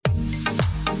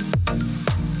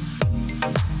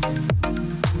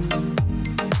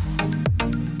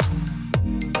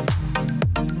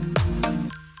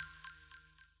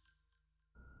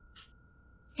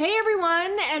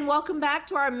welcome back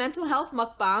to our mental health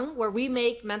mukbang, where we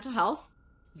make mental health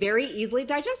very easily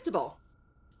digestible.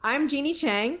 I'm Jeannie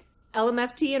Chang,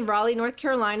 LMFT in Raleigh, North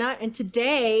Carolina, and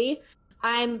today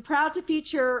I'm proud to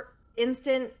feature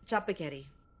instant spaghetti.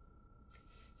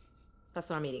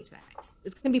 That's what I'm eating today.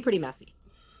 It's going to be pretty messy.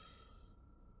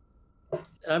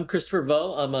 I'm Christopher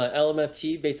Vo. I'm a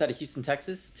LMFT based out of Houston,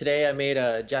 Texas. Today I made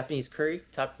a Japanese curry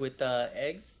topped with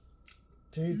eggs.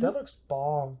 Dude, that looks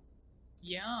bomb.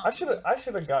 Yeah. I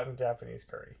should have gotten Japanese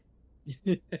curry.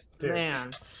 Dude. Man.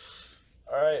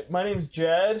 All right, my name's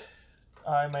Jed.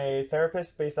 I'm a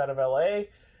therapist based out of LA,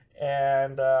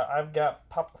 and I've got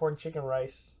popcorn chicken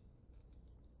rice.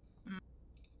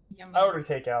 Yummy. I ordered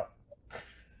takeout.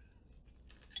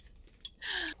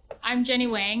 I'm Jenny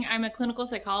Wang. I'm a clinical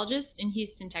psychologist in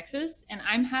Houston, Texas, and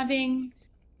I'm having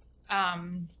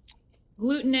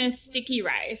glutinous sticky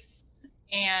rice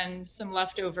and some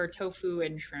leftover tofu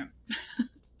and shrimp.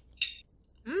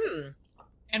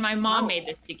 And my mom made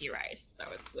the sticky rice, so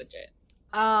it's legit.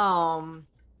 Gosh,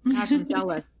 I'm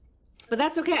jealous. But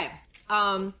that's okay.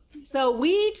 So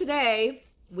today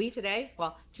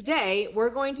we're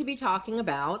going to be talking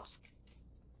about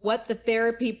what the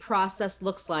therapy process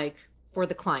looks like for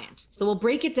the client. So we'll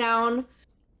break it down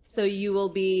so you will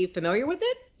be familiar with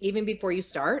it even before you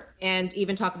start, and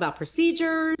even talk about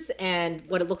procedures and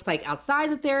what it looks like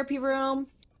outside the therapy room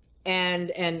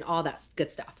and all that good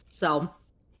stuff. So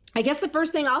I guess the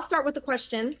first thing, I'll start with the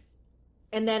question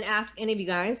and then ask any of you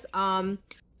guys,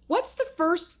 what's the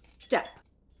first step?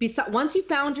 Once you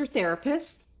found your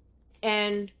therapist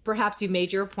and perhaps you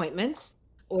made your appointment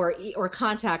or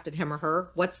contacted him or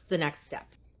her, what's the next step?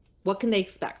 What can they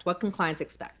expect? What can clients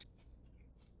expect?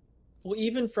 Well,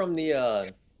 even from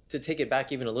the to take it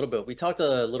back even a little bit, we talked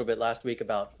a little bit last week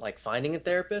about like finding a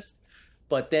therapist,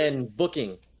 but then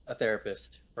booking a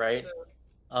therapist, right?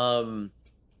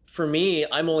 For me,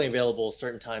 I'm only available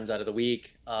certain times out of the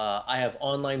week. I have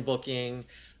online booking.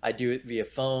 I do it via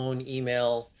phone,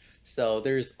 email. So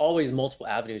there's always multiple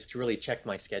avenues to really check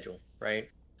my schedule, right?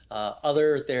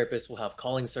 Other therapists will have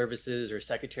calling services or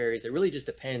secretaries. It really just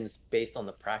depends based on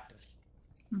the practice.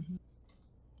 Mm-hmm.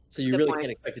 So you really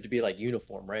can't expect it to be like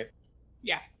uniform, right?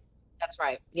 Yeah. That's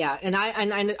right. Yeah. And I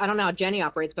don't know how Jenny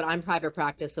operates, but I'm private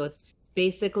practice. So it's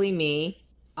basically me.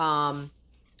 And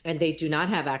they do not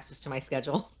have access to my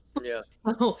schedule. Yeah.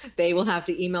 So they will have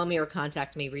to email me or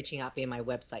contact me, reaching out via my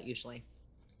website usually.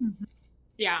 Mm-hmm.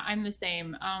 Yeah, I'm the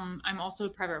same. I'm also a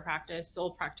private practice, sole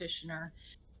practitioner.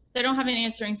 So I don't have an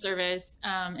answering service.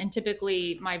 And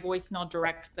typically my voicemail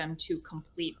directs them to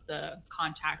complete the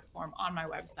contact form on my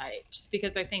website, just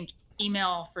because I think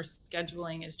email for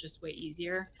scheduling is just way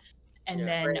easier. And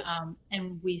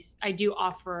I do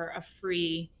offer a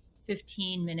free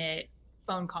 15-minute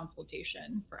phone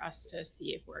consultation for us to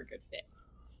see if we're a good fit.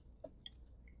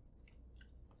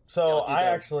 So I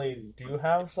actually do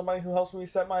have somebody who helps me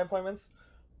set my appointments,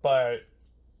 but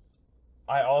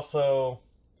I also,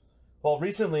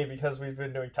 recently, because we've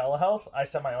been doing telehealth, I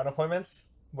set my own appointments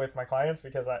with my clients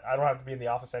because I don't have to be in the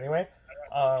office anyway.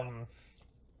 The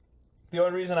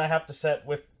only reason I have to set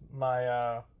with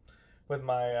my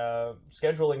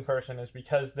scheduling person is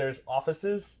because there's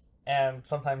offices and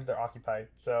sometimes they're occupied.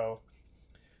 So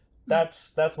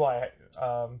that's why.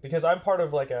 Because I'm part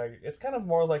of it's kind of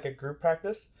more like a group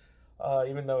practice,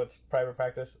 even though it's private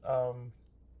practice.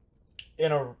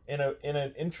 In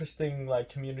an interesting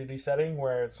community setting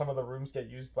where some of the rooms get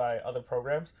used by other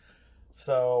programs.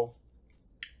 So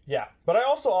yeah, but I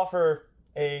also offer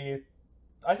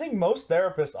I think most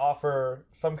therapists offer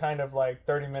some kind of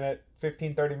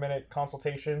 30-minute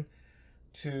consultation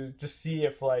to just see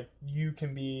if you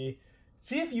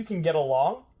can get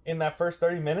along in that first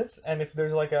 30 minutes, and if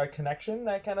there's a connection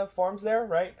that kind of forms there,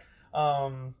 right?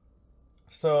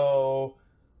 So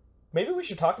maybe we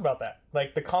should talk about that,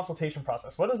 the consultation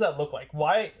process. What does that look like?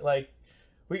 Why,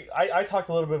 I talked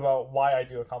a little bit about why I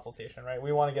do a consultation, right?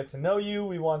 We want to get to know you.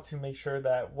 We want to make sure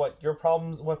that what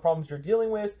problems you're dealing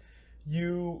with,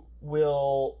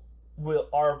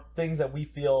 are things that we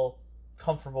feel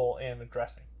comfortable in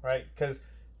addressing, right? Because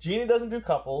Jeannie doesn't do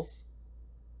couples.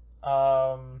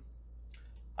 I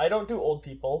don't do old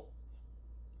people.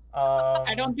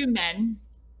 I don't do men.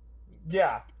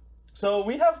 Yeah. So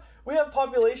we have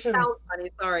populations. Sounds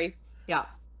funny. Sorry. Yeah.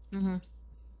 Mm-hmm.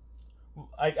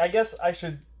 I guess I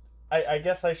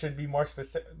should be more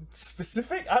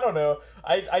specific. I don't know.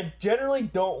 I generally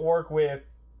don't work with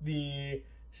the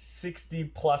 60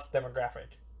 plus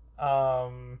demographic,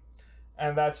 and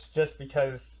that's just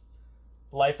because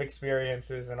life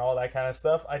experiences and all that kind of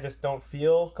stuff. I just don't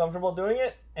feel comfortable doing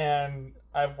it. And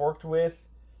I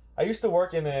used to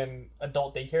work in an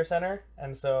adult daycare center,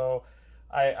 and so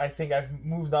I think I've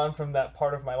moved on from that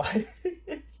part of my life.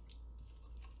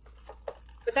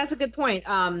 But that's a good point.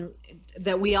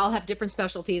 That we all have different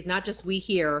specialties, not just we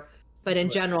here, but in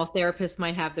Right. general, therapists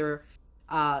might have their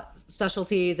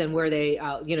specialties and where they,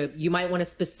 you might want a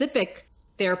specific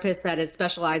therapist that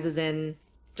specializes in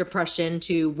depression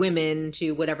to women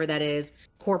to whatever that is,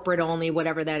 corporate only,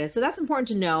 whatever that is. So that's important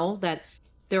to know that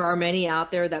there are many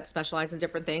out there that specialize in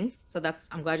different things. So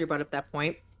I'm glad you brought up that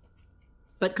point.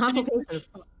 But consultations.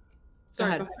 Sorry,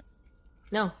 ahead. go ahead.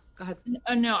 No, go ahead.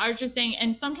 No, I was just saying,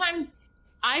 and sometimes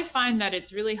I find that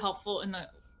it's really helpful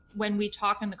when we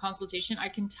talk in the consultation, I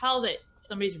can tell that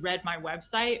somebody's read my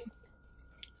website.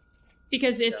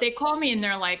 Because if they call me and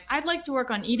they're like, I'd like to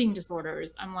work on eating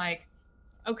disorders, I'm like,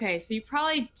 okay, so you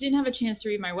probably didn't have a chance to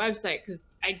read my website because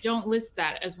I don't list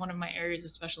that as one of my areas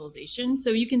of specialization.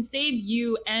 So you can save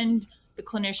you and the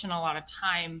clinician a lot of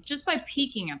time just by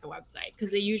peeking at the website,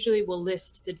 because they usually will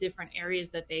list the different areas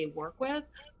that they work with.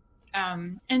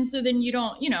 And so then you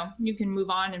can move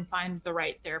on and find the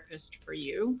right therapist for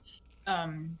you.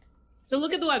 So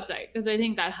look at the website, because I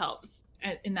think that helps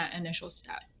in that initial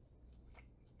step.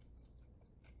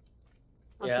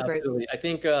 Yeah, absolutely. I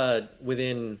think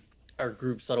within our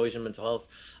group, Subtle Asian Mental Health,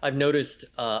 I've noticed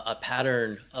a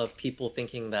pattern of people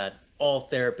thinking that all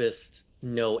therapists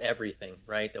know everything,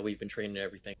 right? That we've been trained in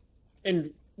everything.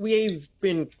 And we've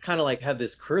been kind of like have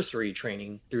this cursory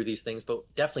training through these things, but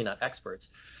definitely not experts.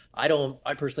 I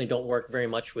personally don't work very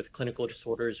much with clinical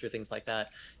disorders or things like that.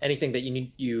 Anything that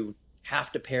you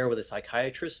have to pair with a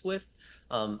psychiatrist with,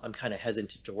 I'm kind of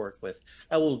hesitant to work with.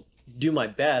 I will do my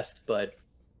best, but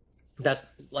that's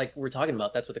like we're talking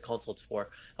about. That's what the consult's for.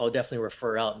 I'll definitely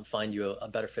refer out and find you a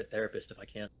better fit therapist if I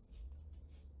can.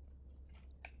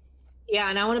 Yeah,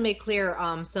 and I want to make clear,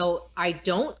 so I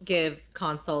don't give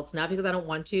consults, not because I don't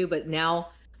want to, but now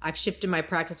I've shifted my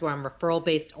practice where I'm referral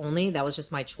based only. That was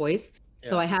just my choice. Yeah.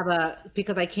 So I have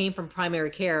because I came from primary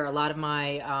care, a lot of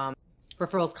my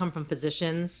referrals come from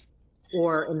physicians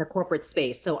or in the corporate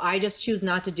space. So I just choose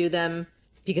not to do them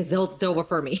because they'll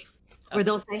refer me or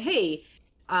they'll say, hey,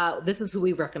 this is who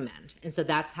we recommend. And so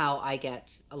that's how I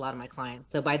get a lot of my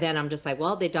clients. So by then I'm just like,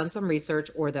 well, they've done some research,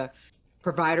 or the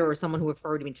provider or someone who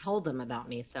referred me told them about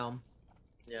me. So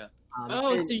yeah.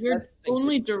 So you're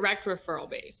only direct referral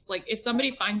based. Like if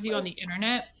somebody finds you on the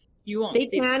internet, you won't. They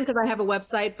can, because I have a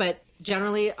website, but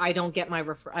generally I don't get my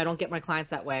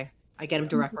clients that way. I get them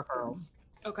direct referrals.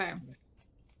 Okay.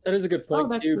 That is a good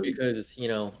point too, great. because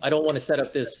I don't want to set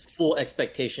up this full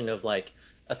expectation of like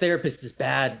a therapist is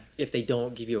bad if they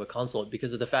don't give you a consult,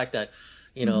 because of the fact that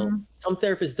some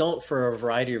therapists don't for a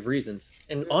variety of reasons.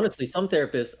 And honestly, some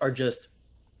therapists are just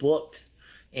booked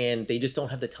and they just don't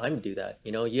have the time to do that.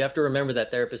 You have to remember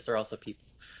that therapists are also people.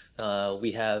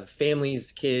 We have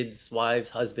families, kids, wives,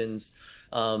 husbands,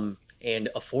 and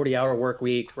a 40-hour work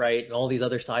week, right? And all these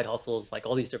other side hustles, like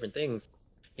all these different things.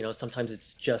 Sometimes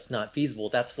it's just not feasible.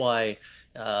 That's why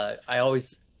I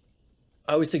always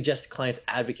suggest clients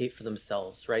advocate for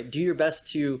themselves, right? Do your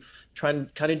best to try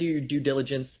and kind of do your due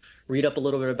diligence, read up a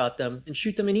little bit about them, and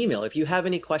shoot them an email. If you have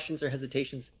any questions or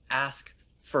hesitations, ask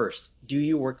first. Do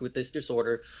you work with this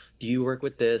disorder? Do you work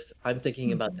with this? I'm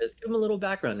thinking about this. Give them a little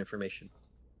background information.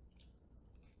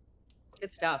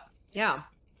 Good stuff. Yeah.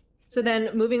 So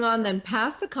then moving on, then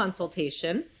past the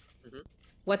consultation,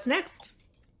 what's next?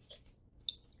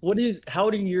 How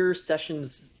do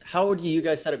you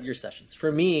guys set up your sessions?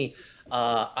 For me,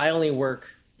 I only work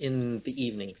in the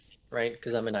evenings, right?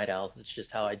 Because I'm a night owl. It's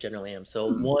just how I generally am. So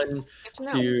 1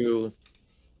 to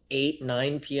 8,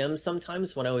 9 p.m.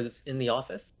 sometimes when I was in the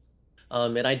office.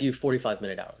 And I do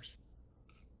 45-minute hours.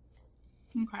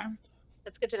 Okay.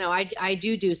 That's good to know. I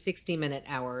do 60-minute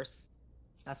hours.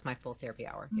 That's my full therapy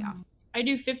hour. Yeah. I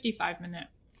do 55-minute.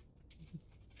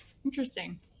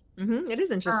 Interesting. It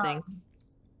is interesting.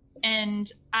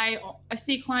 And I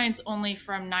see clients only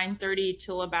from 9:30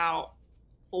 till about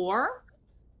 4.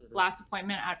 Last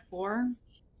appointment at 4.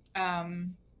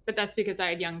 But that's because I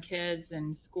had young kids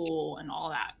and school and all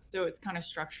that. So it's kind of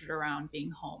structured around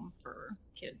being home for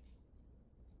kids.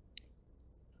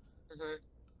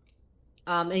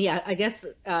 And yeah, I guess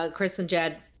Chris and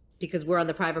Jed, because we're on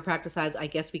the private practice side, I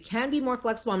guess we can be more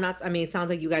flexible. It sounds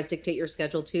like you guys dictate your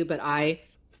schedule too, but I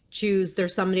choose.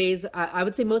 There's some days, I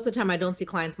would say most of the time I don't see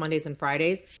clients Mondays and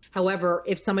Fridays. However,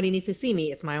 if somebody needs to see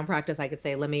me, it's my own practice. I could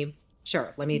say, let me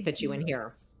fit you in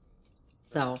here.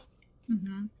 So,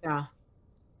 yeah.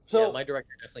 So yeah, my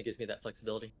director definitely gives me that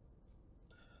flexibility.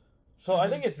 So I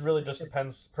think it really just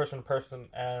depends person to person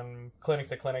and clinic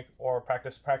to clinic or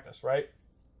practice to practice, right?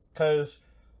 Because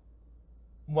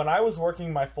when I was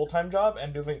working my full-time job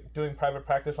and doing private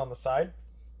practice on the side,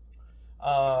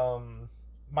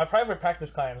 my private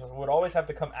practice clients would always have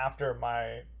to come after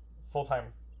my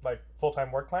full-time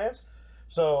work clients.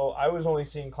 So I was only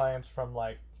seeing clients from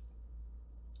like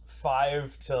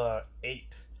 5 to 8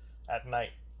 at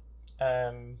night,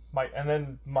 and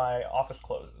then my office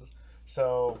closes.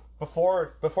 So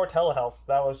before telehealth,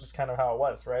 that was just kind of how it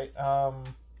was, right?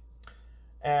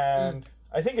 And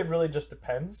I think it really just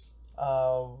depends.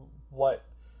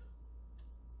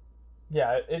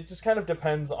 It just kind of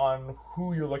depends on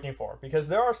who you're looking for, because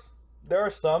there are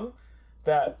some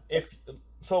that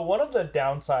one of the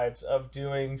downsides of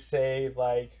doing, say,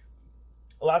 like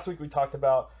last week we talked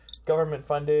about government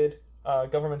funded,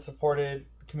 government supported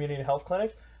community health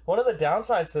clinics. One of the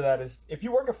downsides to that is if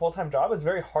you work a full-time job, it's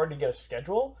very hard to get a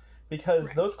schedule,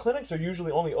 because those clinics are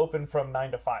usually only open from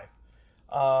 9 to 5.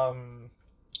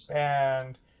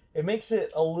 And it makes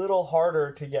it a little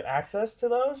harder to get access to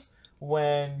those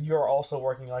when you're also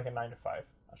working like a 9 to 5.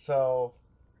 So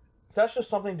that's just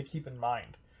something to keep in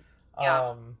mind.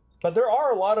 Yeah. But there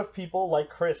are a lot of people like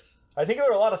Chris. I think there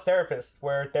are a lot of therapists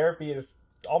where therapy is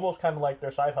almost kind of like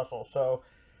their side hustle. So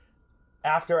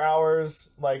after hours,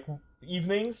 like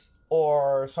evenings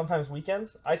or sometimes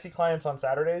weekends, I see clients on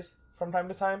Saturdays from time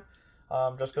to time,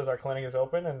 just because our clinic is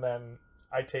open, and then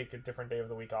I take a different day of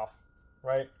the week off,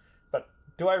 right? But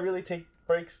do I really take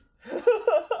breaks?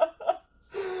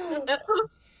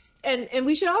 And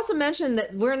we should also mention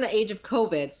that we're in the age of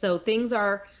COVID, so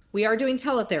we are doing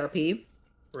teletherapy.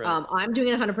 Right. I'm doing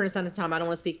it 100% of the time. I don't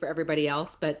want to speak for everybody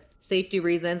else, but safety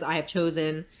reasons, I have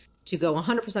chosen to go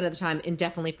 100% of the time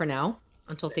indefinitely for now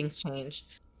until things change.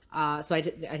 So I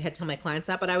had to tell my clients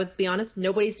that, but I would be honest,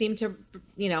 nobody seemed to,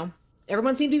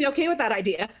 everyone seemed to be okay with that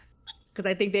idea, because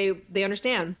I think they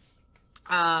understand.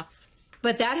 But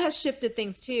that has shifted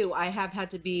things too. I have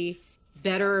had to be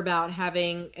better about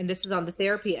having, and this is on the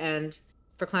therapy end,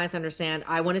 for clients to understand,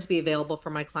 I wanted to be available for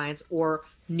my clients or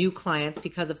new clients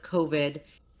because of COVID,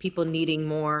 people needing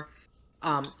more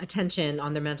attention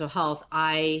on their mental health.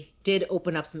 I did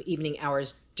open up some evening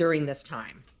hours during this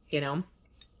time,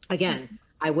 Again,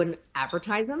 I wouldn't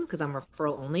advertise them because I'm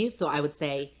referral only. So I would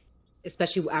say,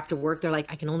 especially after work, they're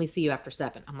like, I can only see you after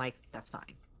 7. I'm like, that's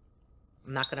fine.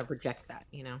 I'm not going to reject that,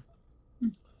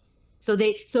 So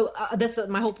that's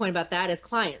my whole point about that is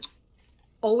clients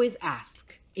always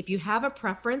ask. If you have a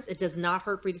preference, it does not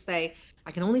hurt for you to say,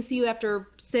 I can only see you after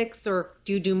 6, or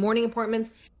do you do morning appointments?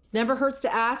 Never hurts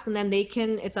to ask, and then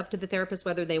it's up to the therapist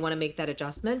whether they want to make that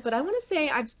adjustment. But I want to say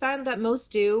I've found that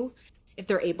most do if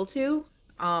they're able to.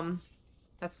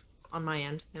 That's on my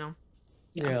end,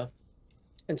 Yeah.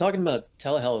 And talking about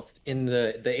telehealth, in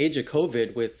the age of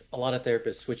COVID, with a lot of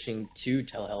therapists switching to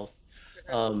telehealth,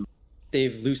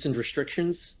 they've loosened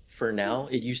restrictions for now.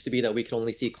 It used to be that we could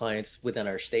only see clients within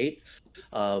our state,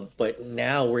 but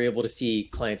now we're able to see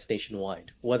clients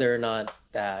nationwide. Whether or not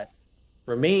that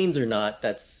remains or not,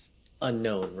 that's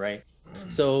unknown, right?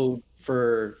 So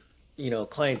for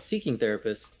clients seeking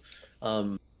therapists,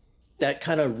 that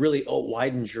kind of really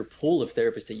widens your pool of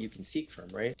therapists that you can seek from,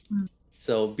 right?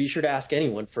 So be sure to ask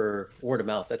anyone for word of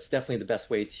mouth. That's definitely the best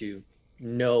way to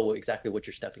know exactly what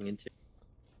you're stepping into.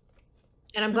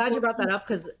 And I'm glad you brought that up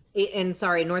because in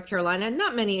North Carolina,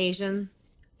 not many Asian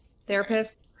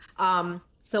therapists.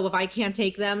 So if I can't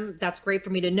take them, that's great for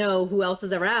me to know who else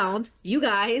is around, you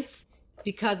guys,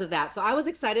 because of that. So I was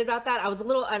excited about that. I was a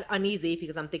little uneasy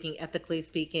because I'm thinking ethically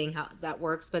speaking how that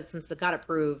works. But since it got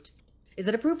approved, is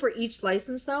it approved for each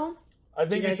license though? I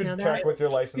think you should check with your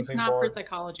licensing It's not board. for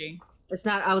psychology. It's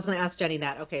not. I was going to ask Jenny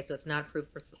that. Okay, so it's not approved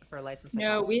for a license.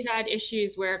 No, we've had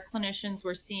issues where clinicians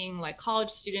were seeing like college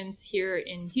students here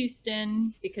in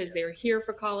Houston because they were here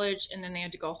for college and then they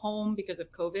had to go home because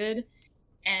of COVID.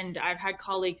 And I've had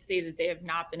colleagues say that they have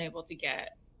not been able to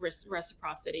get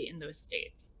reciprocity in those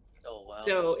states. Oh, wow.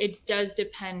 So it does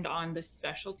depend on the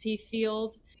specialty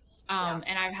field.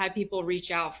 And I've had people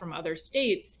reach out from other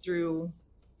states through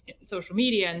social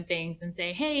media and things and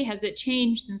say, hey, has it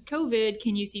changed since COVID?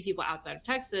 Can you see people outside of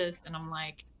Texas? And I'm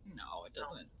like, no, it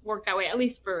doesn't work that way, at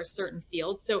least for a certain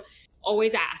field. So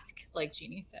always ask, like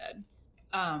Jeannie said,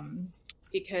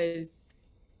 because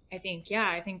I think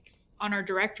on our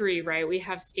directory, right, we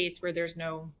have states where there's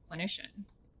no clinician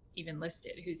even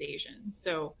listed who's Asian.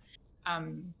 So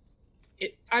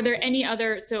are there any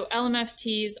other, so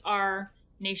LMFTs are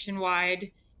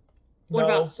nationwide. What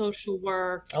about social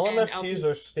work? LMFTs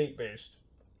are state-based.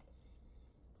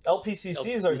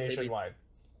 LPCCs are nationwide.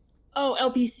 Oh,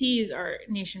 LPCs are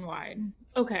nationwide.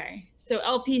 Okay. So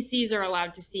LPCs are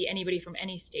allowed to see anybody from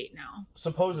any state now.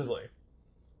 Supposedly.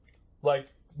 Like,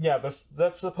 yeah,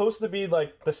 that's supposed to be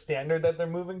like the standard that they're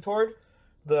moving toward.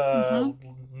 The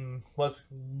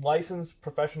licensed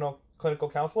professional clinical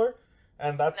counselor.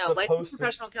 and that's No, licensed supposed to.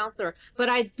 professional counselor. But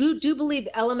I do believe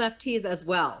LMFTs as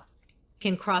well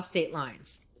can cross state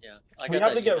lines. Yeah, We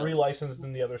have that to get email. relicensed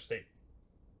in the other state.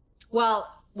 Well,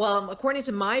 according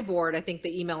to my board, I think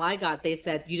the email I got, they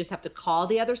said you just have to call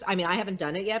the others. I mean, I haven't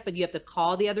done it yet, but you have to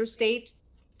call the other state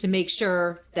to make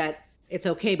sure that it's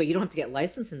okay, but you don't have to get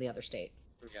licensed in the other state.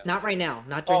 Yeah. Not right now.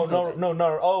 Not during Oh COVID.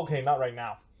 no. Oh, okay, not right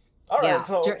now. All right, Yeah,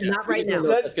 so not right now.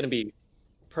 That's going to be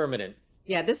permanent.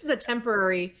 Yeah, this is a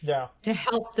temporary yeah. to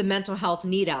help the mental health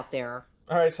need out there.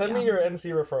 All right, send me your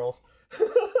NC referrals.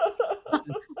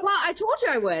 Well, I told you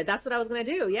I would. That's what I was going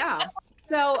to do. Yeah.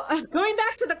 So going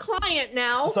back to the client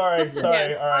now. Sorry. Yes, All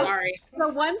right. Sorry. So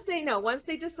once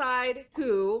they decide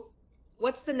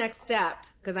what's the next step?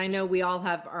 Because I know we all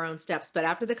have our own steps, but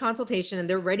after the consultation and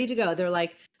they're ready to go, they're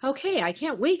like, okay, I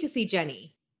can't wait to see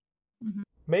Jenny.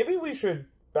 Maybe we should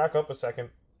back up a second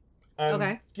and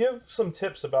Okay. give some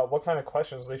tips about what kind of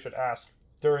questions they should ask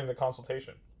during the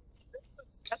consultation.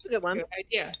 That's a good one. Good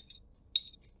idea.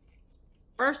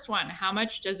 First one, how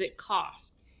much does it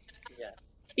cost? Yes.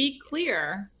 Be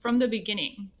clear from the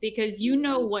beginning, because you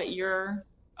know what your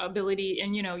ability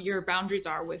and your boundaries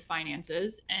are with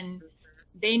finances, and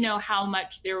they know how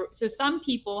much they're. So some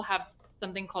people have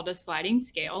something called a sliding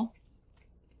scale,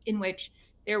 in which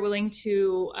they're willing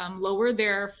to lower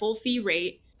their full fee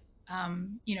rate,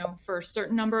 for a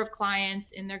certain number of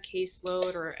clients in their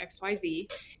caseload or XYZ.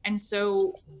 And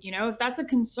so, if that's a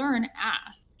concern,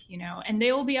 ask. And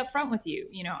they will be upfront with you.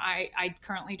 I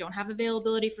currently don't have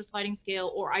availability for sliding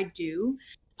scale, or I do.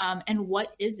 And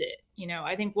what is it?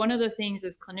 I think one of the things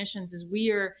as clinicians is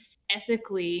we are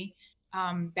ethically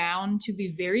bound to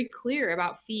be very clear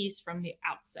about fees from the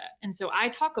outset. And so I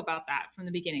talk about that from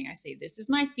the beginning. I say, this is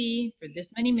my fee for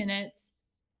this many minutes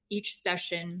each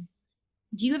session.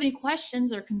 Do you have any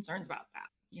questions or concerns about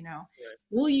that? Right.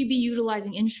 Will you be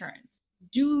utilizing insurance?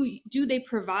 Do they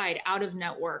provide out of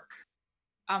network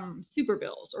super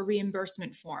bills or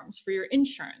reimbursement forms for your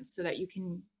insurance so that you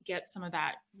can get some of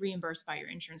that reimbursed by your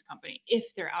insurance company if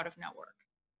they're out of network?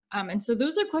 And so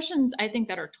those are questions I think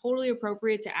that are totally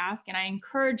appropriate to ask, and I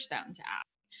encourage them to ask,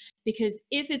 because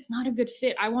if it's not a good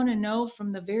fit, I want to know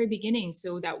from the very beginning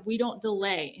so that we don't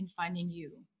delay in finding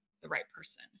you the right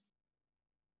person.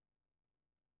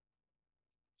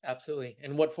 Absolutely.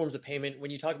 And what forms of payment?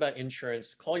 When you talk about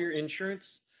insurance, call your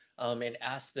insurance and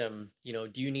ask them, do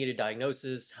you need a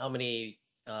diagnosis? How many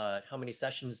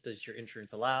sessions does your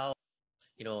insurance allow?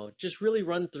 Just really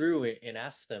run through it and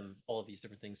ask them all of these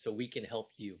different things so we can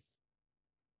help you.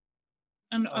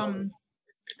 And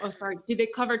sorry, do they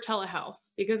cover telehealth?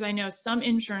 Because I know some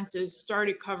insurances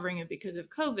started covering it because of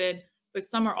COVID, but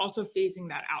some are also phasing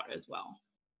that out as well.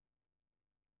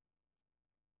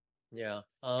 Yeah.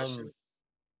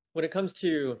 When it comes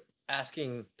to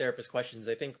asking therapist questions,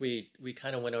 I think we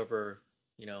kind of went over,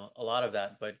 a lot of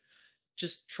that, but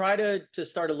just try to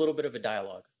start a little bit of a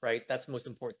dialogue, right? That's the most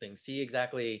important thing. See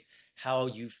exactly how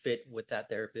you fit with that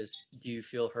therapist. Do you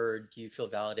feel heard? Do you feel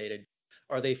validated?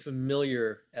 Are they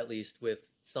familiar, at least, with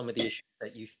some of the issues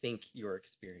that you think you're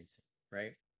experiencing,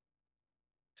 right?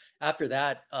 After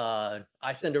that,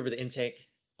 I send over the intake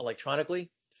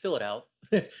electronically, fill it out.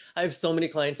 I have so many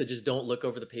clients that just don't look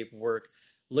over the paperwork.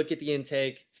 Look at the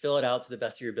intake, fill it out to the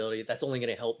best of your ability. That's only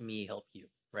going to help me help you,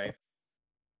 right?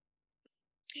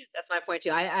 That's my point too.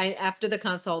 I after the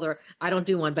consult, or I don't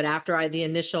do one, but after the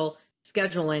initial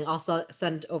scheduling, I'll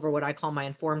send over what I call my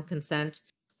informed consent,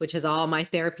 which has all my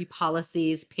therapy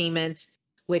policies, payment,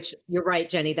 which you're right,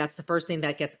 Jenny, that's the first thing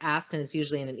that gets asked, and it's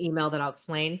usually in an email that I'll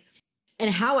explain, and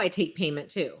how I take payment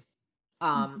too.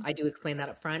 I do explain that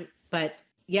up front, but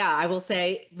yeah, I will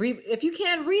say, if you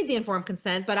can, read the informed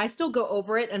consent, but I still go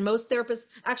over it, and most therapists,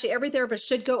 actually every therapist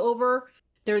should go over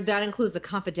there. That includes the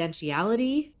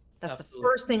confidentiality. That's Absolutely. the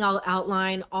first thing I'll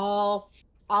outline, all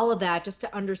of that, just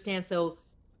to understand, so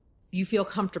you feel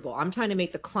comfortable. I'm trying to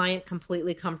make the client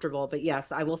completely comfortable, but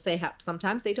yes, I will say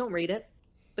sometimes they don't read it,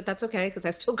 but that's okay because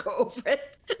I still go over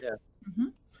it. Yeah. Mm-hmm.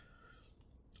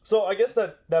 So I guess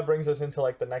that brings us into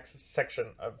the next section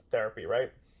of therapy,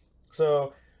 right?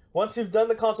 So once you've done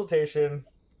the consultation,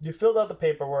 you filled out the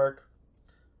paperwork,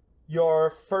 your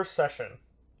first session.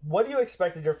 What do you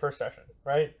expect at your first session,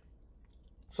 right?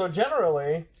 So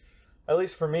generally, at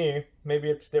least for me, maybe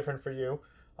it's different for you.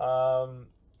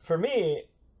 For me,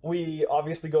 we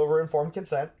obviously go over informed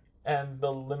consent and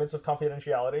the limits of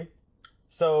confidentiality.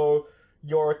 So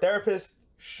your therapist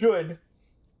should,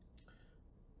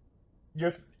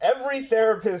 every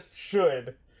therapist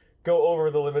should go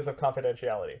over the limits of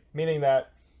confidentiality, meaning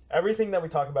that everything that we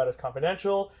talk about is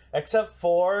confidential, except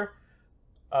for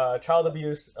child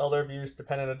abuse, elder abuse,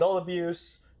 dependent adult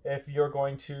abuse, if you're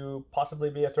going to possibly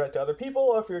be a threat to other people,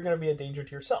 or if you're going to be a danger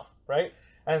to yourself, right?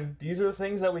 And these are the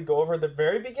things that we go over at the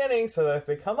very beginning, so that if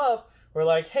they come up, we're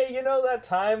like, hey, you know that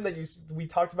time that we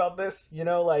talked about this? You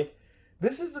know, like,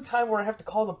 this is the time where I have to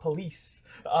call the police.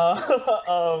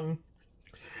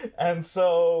 And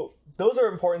so those are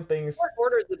important things. Court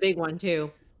order is the big one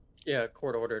too. Yeah,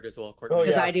 court ordered as well. Court Oh,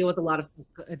 Because yeah. I deal with a lot of,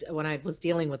 when I was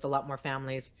dealing with a lot more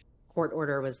families, court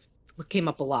order came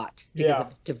up a lot because Yeah.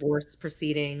 of divorce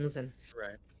proceedings, and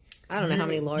Right. I don't know how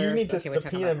many lawyers. You need to okay, we'll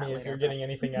talk subpoena about that me if later, you're but- getting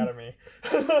anything out of me.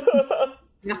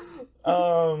 Yeah.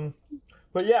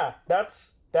 But yeah, that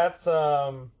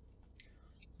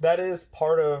is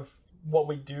part of what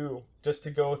we do, just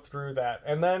to go through that.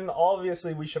 And then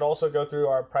obviously we should also go through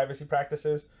our privacy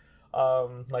practices,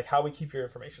 like how we keep your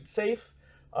information safe,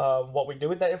 what we do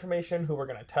with that information, who we're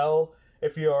going to tell.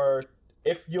 If your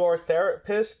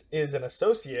therapist is an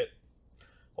associate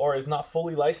or is not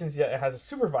fully licensed yet and has a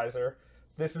supervisor,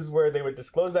 this is where they would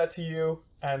disclose that to you,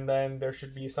 and then there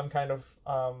should be some kind of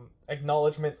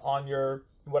acknowledgement on your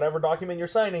whatever document you're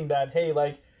signing that, hey,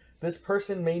 like, this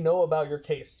person may know about your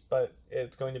case, but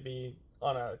it's going to be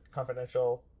on a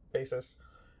confidential basis.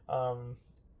 So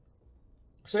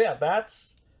yeah,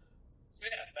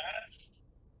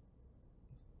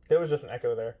 there was just an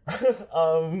echo there.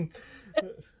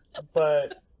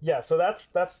 But yeah, so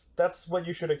that's what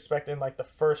you should expect in like the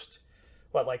first,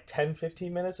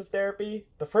 10-15 minutes of therapy.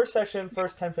 The first session,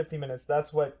 first 10-15 minutes,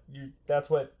 that's what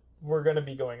we're going to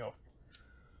be going over.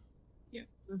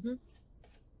 Mhm.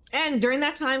 And during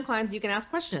that time, clients, you can ask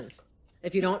questions.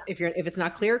 If it's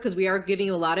not clear, because we are giving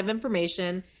you a lot of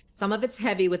information. Some of it's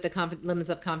heavy with the limits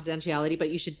of confidentiality, but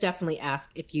you should definitely ask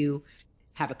if you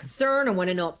have a concern or want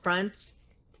to know up front.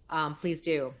 Please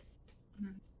do.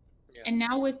 Yeah. And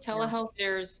now with telehealth,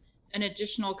 there's an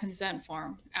additional consent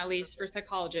form. At least for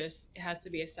psychologists, it has to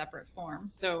be a separate form.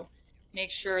 So make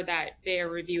sure that they are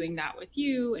reviewing that with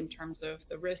you in terms of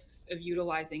the risks of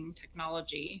utilizing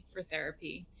technology for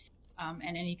therapy,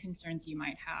 and any concerns you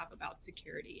might have about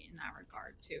security in that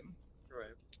regard too.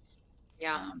 Right.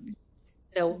 Yeah.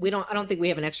 So I don't think we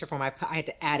have an extra form. I had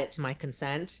to add it to my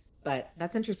consent, but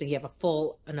that's interesting. You have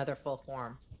another full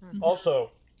form.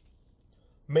 Also,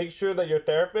 make sure that your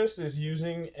therapist is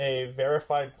using a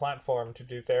verified platform to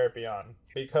do therapy on,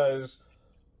 because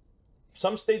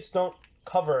some states don't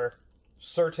cover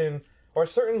certain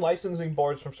licensing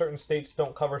boards from certain states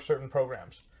don't cover certain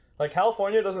programs. Like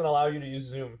California doesn't allow you to use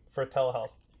Zoom for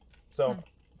telehealth. So,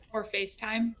 Or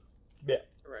FaceTime. yeah.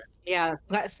 Right. Yeah.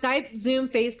 Skype, Zoom,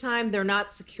 FaceTime, they're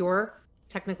not secure,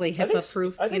 technically HIPAA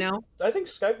proof, I think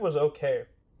Skype was okay,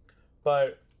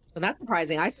 but Well, that's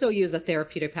surprising. I still use a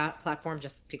therapeutic platform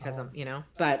just because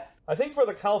but I think for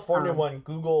the California one,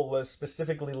 Google was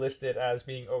specifically listed as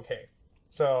being okay.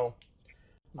 So,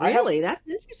 really, that's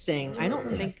interesting. I don't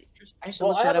think I should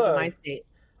Well, look that up in my state.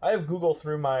 I have Google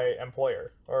through my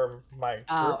employer or my group.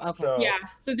 Oh, okay. So, Yeah.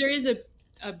 So there is a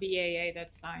BAA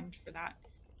that's signed for that.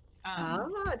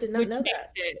 I did not which know makes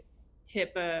that. it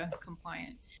HIPAA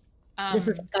compliant. This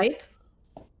is Skype.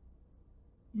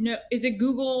 No, is it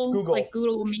Google? Google. Like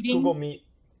Google Meeting? Google Meet.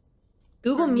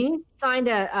 Google Mhm. Meet signed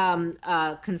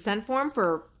a consent form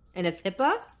and it's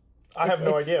HIPAA. I have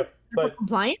no idea, but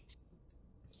Compliant.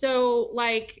 So,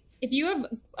 like, if you have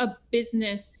a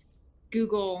business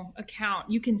Google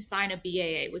account, you can sign a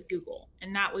BAA with Google,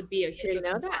 and that would be a Didn't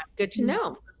know HIPAA that. Good to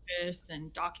know. service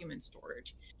and document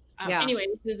storage. Yeah. Anyway,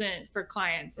 this isn't for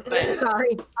clients, but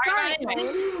Sorry.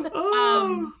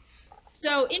 anyway.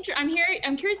 So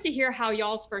I'm curious to hear how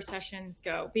y'all's first sessions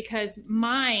go, because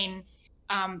mine,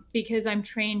 because I'm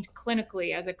trained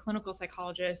clinically as a clinical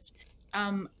psychologist,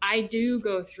 I do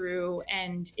go through,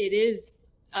 and it is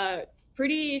a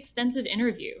pretty extensive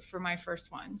interview for my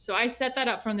first one. So I set that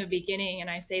up from the beginning, and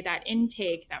I say that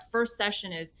intake, that first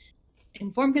session is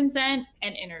informed consent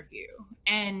and interview.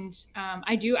 And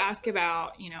I do ask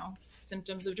about,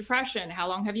 symptoms of depression. How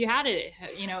long have you had it?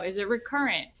 Is it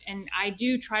recurrent? And I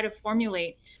do try to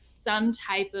formulate some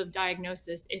type of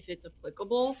diagnosis if it's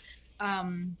applicable.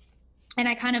 And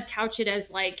I kind of couch it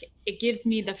as like, it gives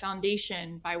me the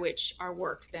foundation by which our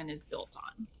work then is built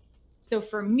on. So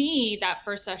for me, that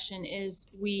first session is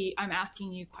I'm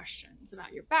asking you questions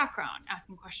about your background,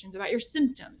 asking questions about your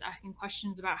symptoms, asking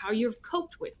questions about how you've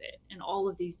coped with it, and all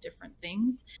of these different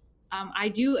things. I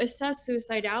do assess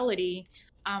suicidality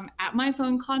at my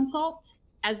phone consult,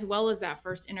 as well as that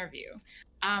first interview.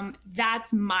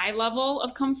 That's my level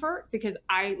of comfort because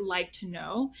I like to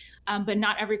know, but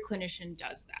not every clinician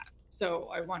does that. So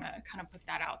I want to kind of put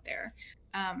that out there.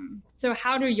 So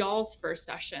how do y'all's first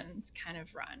sessions kind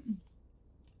of run?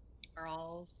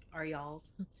 Are y'all's?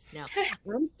 No,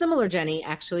 I'm similar, Jenny,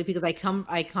 actually, because I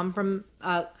come from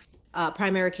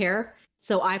primary care,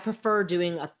 so I prefer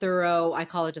doing a thorough. I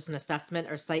call it just an assessment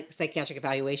or psychiatric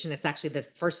evaluation. It's actually the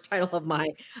first title of my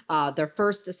their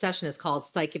first session is called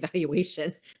psych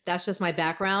evaluation. That's just my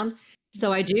background.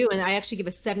 So I do, and I actually give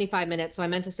a 75 minutes. So I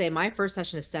meant to say my first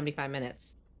session is 75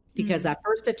 minutes because that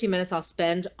first 15 minutes I'll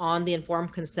spend on the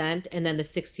informed consent, and then the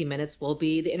 60 minutes will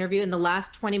be the interview, and the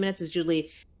last 20 minutes is usually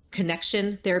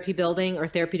connection therapy building or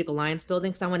therapeutic alliance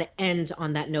building, because I want to end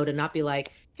on that note and not be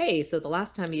like, hey, so the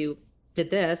last time you did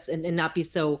this, and not be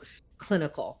so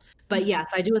clinical. But yes,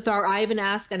 I do I even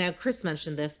ask, and I know Chris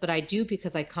mentioned this, but I do,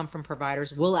 because I come from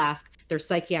providers, will ask their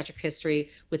psychiatric history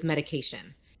with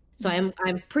medication. So I'm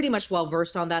pretty much well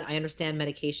versed on that. I understand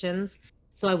medications.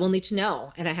 So I will need to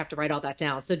know, and I have to write all that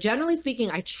down. So generally speaking,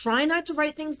 I try not to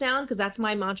write things down because that's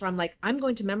my mantra. I'm like, I'm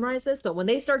going to memorize this. But when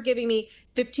they start giving me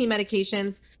 15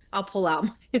 medications, I'll pull out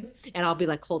and I'll be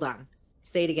like, hold on,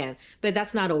 say it again. But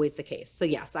that's not always the case. So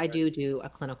yes, I do a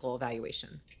clinical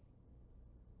evaluation.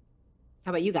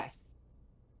 How about you guys?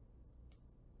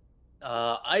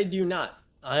 I do not.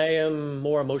 I am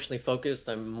more emotionally focused.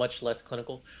 I'm much less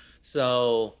clinical.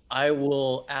 So I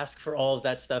will ask for all of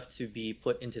that stuff to be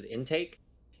put into the intake.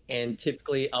 And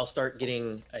typically I'll start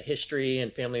getting a history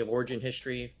and family of origin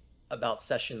history about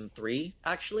session 3,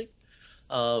 actually.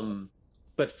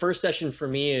 But first session for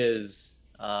me is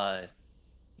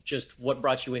just what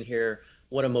brought you in here,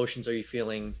 what emotions are you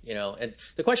feeling, and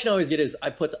the question I always get is, I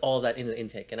put all of that in the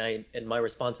intake, and my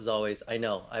response is always, I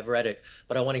know, I've read it,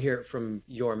 but I want to hear it from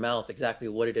your mouth exactly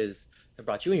what it is that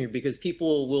brought you in here, because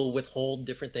people will withhold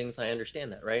different things. I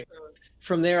understand that, right?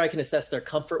 From there, I can assess their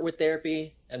comfort with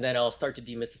therapy, and then I'll start to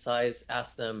demystify,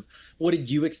 ask them, what did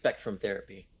you expect from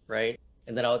therapy, right?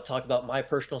 And then I'll talk about my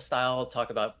personal style,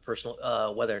 talk about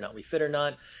personal whether or not we fit or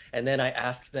not, and then I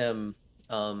ask them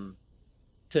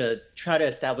to try to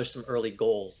establish some early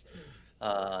goals,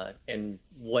 and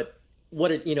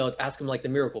ask them like the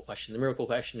miracle question. The miracle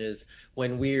question is,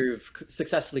 when we've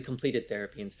successfully completed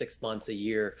therapy in 6 months, a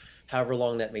year, however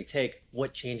long that may take,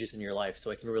 what changes in your life? So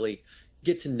I can really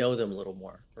get to know them a little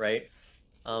more, right?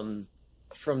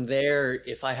 From there,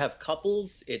 if I have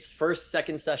couples, it's first,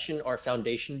 second session are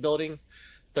foundation building.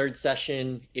 Third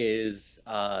session is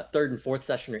third and fourth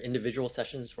session are individual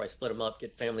sessions where I split them up,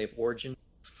 get family of origin.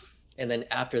 And then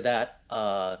after that,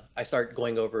 I start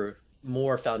going over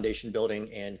more foundation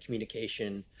building and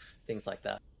communication, things like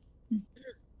that.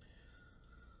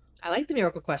 I like the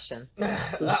miracle question. I'm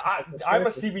a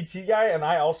CBT guy, and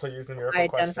I also use the miracle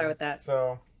question. I identify with that.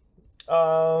 So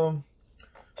I'm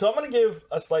going to give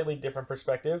a slightly different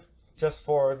perspective just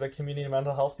for the community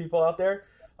mental health people out there.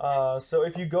 So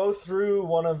if you go through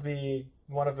one of the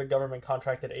government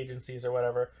contracted agencies or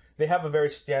whatever, they have a very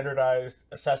standardized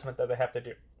assessment that they have to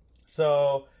do.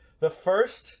 So the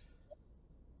first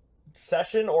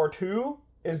session or 2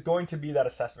 is going to be that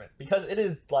assessment, because it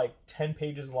is like 10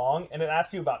 pages long and it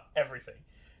asks you about everything.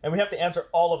 And we have to answer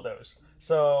all of those.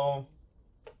 So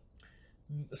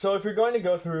if you're going to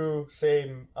go through,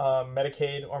 say,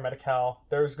 Medicaid or Medi-Cal,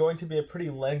 there's going to be a pretty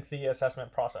lengthy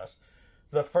assessment process.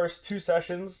 The first 2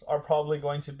 sessions are probably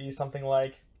going to be something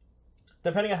like,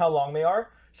 depending on how long they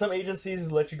are, some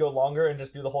agencies let you go longer and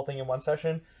just do the whole thing in one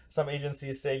session. Some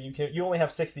agencies say you only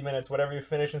have 60 minutes. Whatever you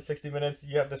finish in 60 minutes,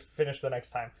 you have to finish the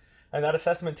next time. And that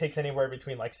assessment takes anywhere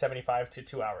between like 75 to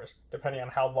 2 hours, depending on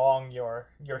how long your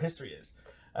history is.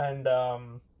 And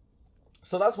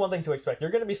so that's one thing to expect.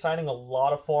 You're going to be signing a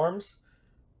lot of forms,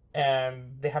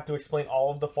 and they have to explain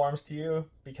all of the forms to you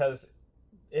because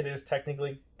it is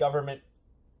technically government.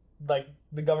 Like,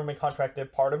 the government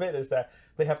contracted part of it is that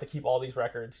they have to keep all these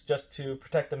records just to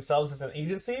protect themselves as an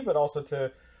agency, but also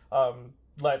to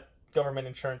let government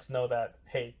insurance know that,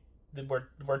 hey,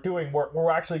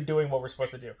 we're actually doing what we're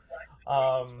supposed to do.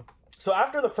 So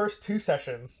after the first 2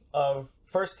 sessions of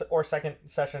first or second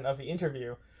session of the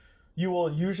interview, you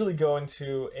will usually go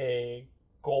into a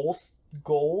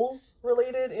goals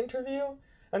related interview.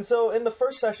 And so in the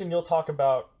first session, you'll talk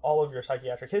about all of your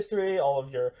psychiatric history, all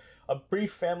of your a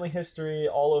brief family history,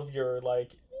 all of your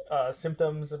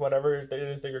symptoms, whatever it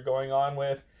is that you're going on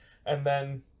with. And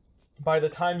then by the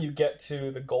time you get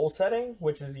to the goal setting,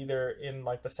 which is either in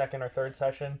like the second or third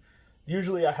session,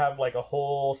 usually I have like a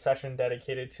whole session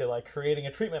dedicated to like creating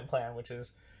a treatment plan, which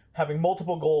is having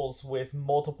multiple goals with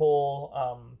multiple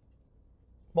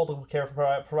care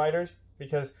providers.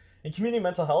 Because in community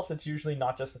mental health, it's usually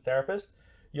not just a therapist.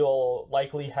 You'll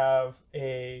likely have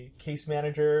a case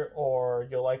manager, or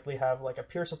you'll likely have like a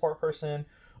peer support person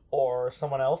or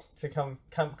someone else to come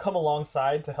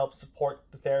alongside to help support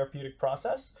the therapeutic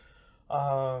process.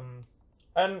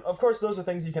 And of course, those are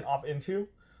things you can opt into.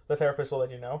 The therapist will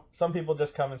let you know. Some people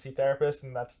just come and see therapists,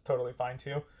 and that's totally fine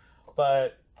too.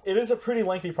 But it is a pretty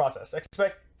lengthy process.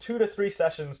 Expect 2 to 3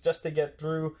 sessions just to get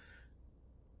through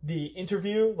the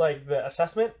interview, like the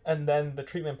assessment, and then the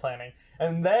treatment planning.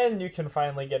 And then you can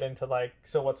finally get into like,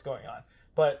 so what's going on.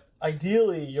 But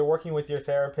ideally, you're working with your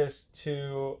therapist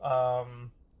to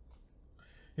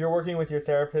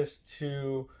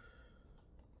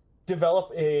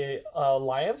develop a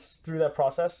alliance through that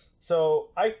process. So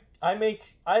I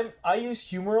use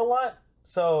humor a lot,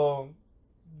 so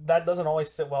that doesn't always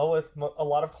sit well with a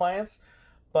lot of clients,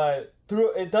 but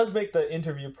it does make the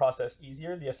interview process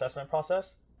easier, the assessment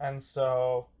process. And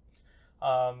so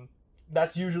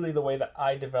that's usually the way that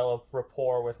I develop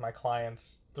rapport with my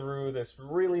clients, through this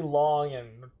really long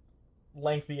and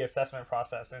lengthy assessment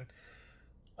process. And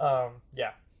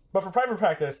yeah, but for private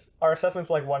practice, our assessment's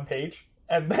like 1 page,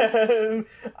 and then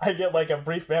I get like a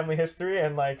brief family history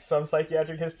and like some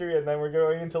psychiatric history, and then we're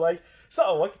going into like,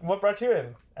 so what brought you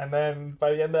in? And then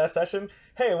by the end of that session,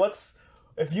 hey,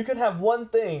 if you could have one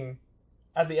thing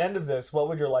at the end of this, what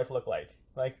would your life look like?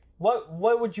 Like,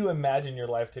 what would you imagine your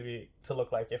life to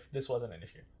look like if this wasn't an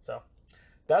issue? So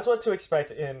that's what to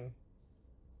expect in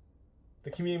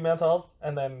the community mental health,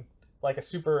 and then like a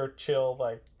super chill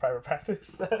like private practice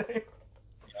setting.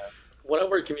 When I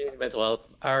worked community mental health,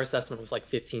 our assessment was like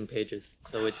 15 pages.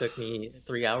 So it took me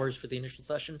 3 hours for the initial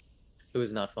session. It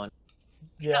was not fun.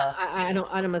 Yeah, I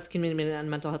don't miss community and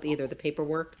mental health either. The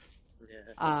paperwork.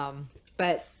 Yeah.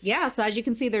 But yeah, so as you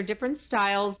can see, there are different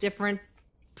styles, different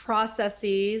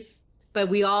processes, but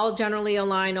we all generally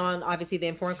align on obviously the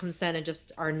informed consent and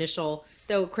just our initial.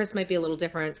 Though Chris might be a little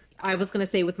different. I was going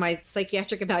to say with my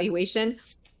psychiatric evaluation,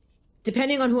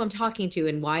 depending on who I'm talking to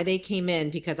and why they came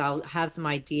in, because I'll have some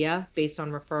idea based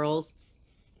on referrals,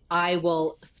 I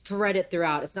will thread it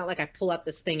throughout. It's not like I pull up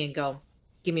this thing and go,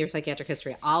 give me your psychiatric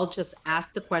history. I'll just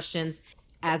ask the questions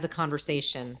as a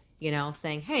conversation,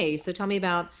 saying, hey, so tell me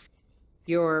about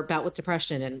your bout with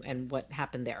depression and what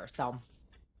happened there. So,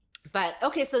 but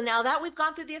okay, so now that we've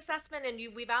gone through the assessment and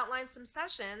we've outlined some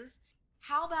sessions,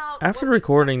 how about after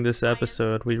recording this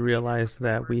episode, we realized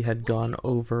that we had gone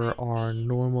over our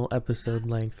normal episode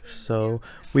length, so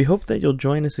we hope that you'll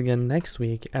join us again next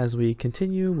week as we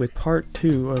continue with part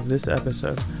 2 of this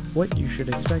episode, what you should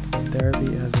expect from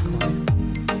therapy as a client.